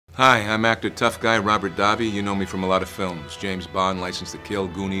Hi, I'm actor tough guy Robert Davi. You know me from a lot of films. James Bond, License to Kill,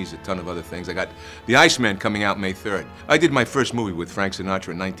 Goonies, a ton of other things. I got The Iceman coming out May 3rd. I did my first movie with Frank Sinatra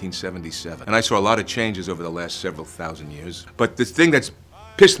in 1977. And I saw a lot of changes over the last several thousand years. But the thing that's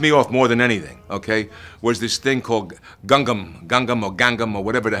pissed me off more than anything, okay, was this thing called Gangnam or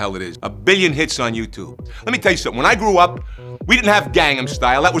whatever the hell it is. 1 billion hits on YouTube. Let me tell you something. When I grew up, we didn't have Gangnam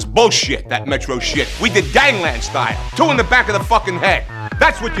style. That was bullshit, that metro shit. We did Gangland style. 2 in the back of the fucking head.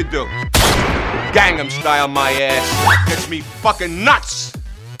 That's what you do. Gangnam style, my ass. Gets me fucking nuts.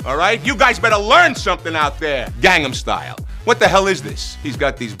 All right? You guys better learn something out there. Gangnam style. What the hell is this? He's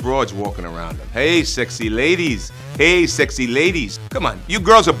got these broads walking around him. Hey, sexy ladies. Hey, sexy ladies. Come on, you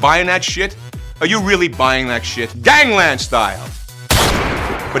girls are buying that shit? Are you really buying that shit? Gangland style.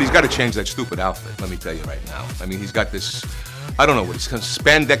 But he's got to change that stupid outfit, let me tell you right now. I mean, he's got this, I don't know what it's called,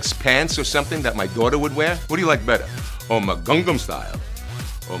 spandex pants or something that my daughter would wear. What do you like better? Oh, my Gangnam style.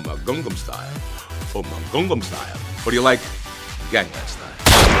 Oh, my Gangnam style. Oh, my Gangnam style. What do you like? Gangland style.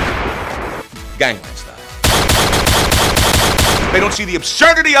 Gangland style. They don't see the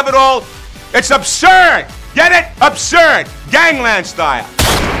absurdity of it all. It's absurd. Get it? Absurd. Gangland style.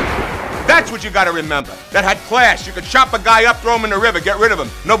 That's what you gotta remember. That had class. You could chop a guy up, throw him in the river, get rid of him.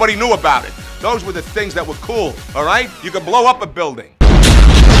 Nobody knew about it. Those were the things that were cool, all right? You could blow up a building.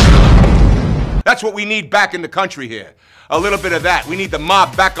 That's what we need back in the country here. A little bit of that. We need the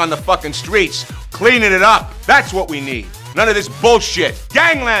mob back on the fucking streets, cleaning it up. That's what we need. None of this bullshit.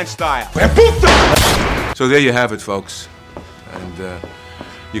 Gangland style. So there you have it, folks. And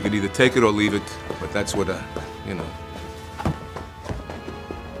you could either take it or leave it, but that's what, you know.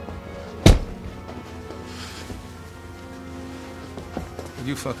 Can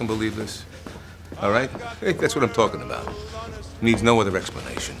you fucking believe this? All right? Hey, that's what I'm talking about. Needs no other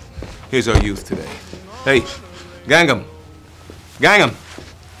explanation. Here's our youth today. Hey, Gangnam. Gangnam.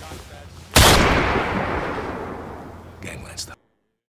 Gangland stuff.